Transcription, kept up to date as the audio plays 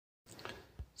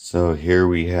So here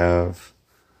we have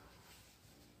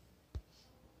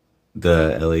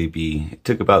the LAB. It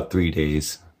took about 3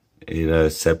 days. It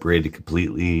separated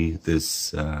completely this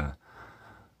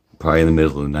probably in the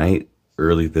middle of the night,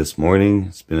 early this morning.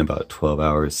 It's been about 12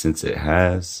 hours since it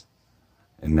has,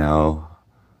 and now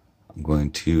I'm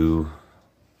going to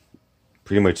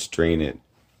pretty much strain it.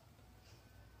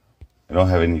 I don't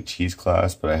have any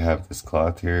cheesecloths, but I have this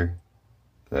cloth here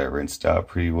that I rinsed out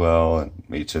pretty well and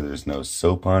made sure there's no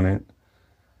soap on it.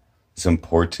 It's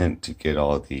important to get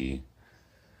all the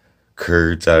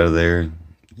curds out of there.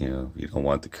 You know, you don't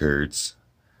want the curds.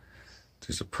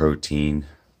 There's a protein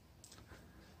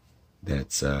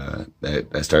that's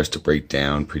that starts to break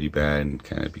down pretty bad and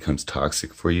kind of becomes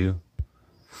toxic for you.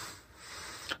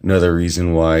 Another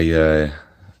reason why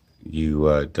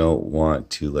you don't want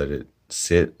to let it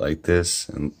sit like this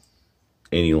and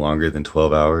any longer than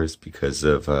 12 hours because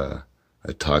of a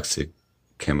toxic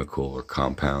chemical or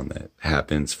compound that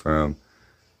happens from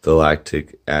the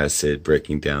lactic acid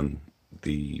breaking down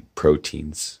the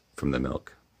proteins from the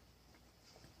milk.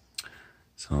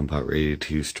 So I'm about ready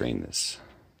to strain this.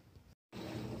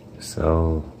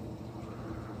 So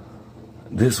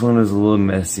this one is a little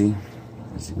messy,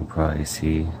 as you can probably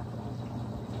see,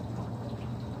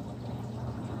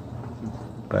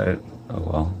 but oh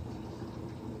well.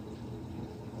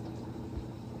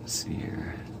 Let's see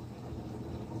here.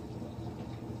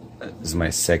 This is my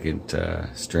second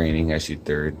straining, actually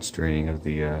third straining of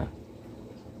the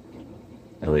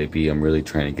LAB. I'm really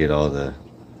trying to get all the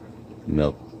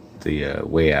milk, the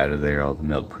whey out of there, all the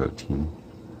milk protein.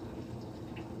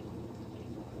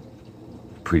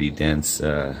 Pretty dense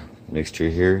mixture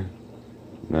here.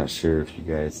 I'm not sure if you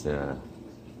guys are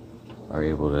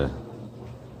able to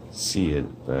see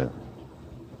it, but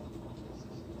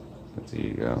there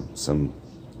you go. Some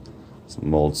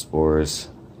mold spores.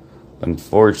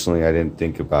 Unfortunately, I didn't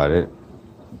think about it,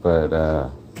 but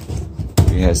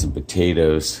we had some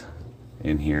potatoes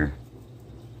in here,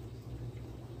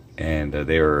 and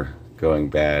they were going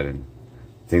bad, and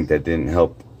I think that didn't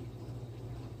help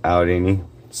out any.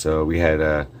 So we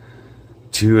had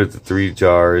 2 of the 3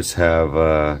 jars have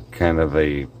kind of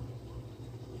a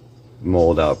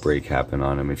mold outbreak happen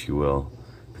on them, if you will,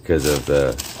 because of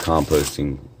the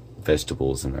composting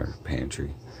vegetables in our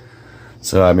pantry.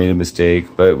 So I made a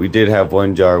mistake, but we did have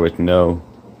 1 jar with no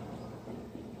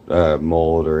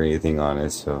mold or anything on it,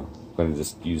 so I'm going to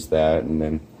just use that. And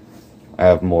then I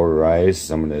have more rice.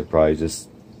 I'm going to probably just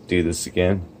do this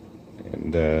again,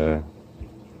 and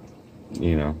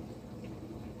you know,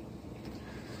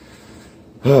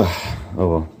 oh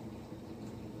well.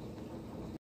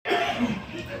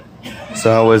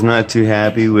 So I was not too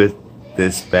happy with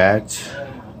this batch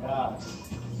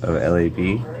of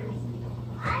LAB,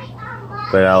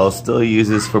 but I'll still use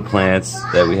this for plants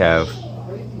that we have.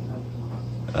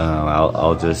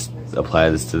 I'll just apply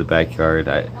this to the backyard.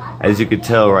 As you can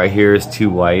tell, right here is too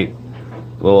white.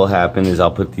 What will happen is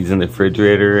I'll put these in the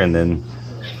refrigerator, and then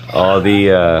all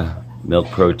the milk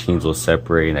proteins will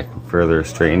separate, and I can further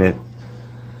strain it.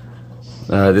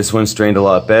 This one strained a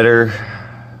lot better,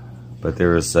 but there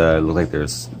was looked like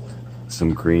there's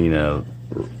some green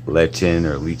lectin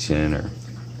or lechin, or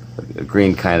a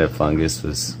green kind of fungus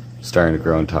was starting to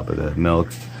grow on top of the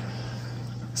milk.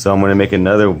 So I'm going to make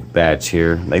another batch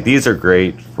here. Like, these are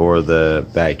great for the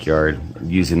backyard,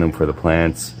 using them for the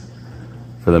plants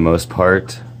for the most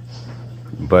part,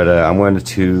 but I'm going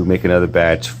to make another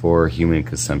batch for human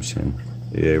consumption.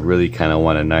 I really kind of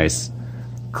want a nice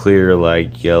clear,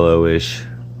 like yellowish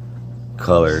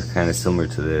color, kind of similar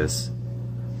to this,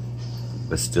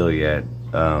 but still yet.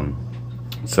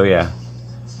 So yeah,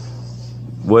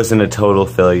 wasn't a total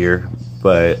failure,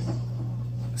 but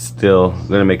still I'm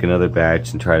gonna make another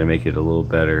batch and try to make it a little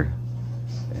better.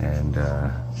 And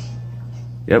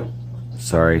yep,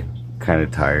 sorry, kind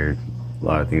of tired, a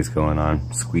lot of things going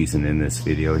on, squeezing in this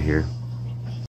video here.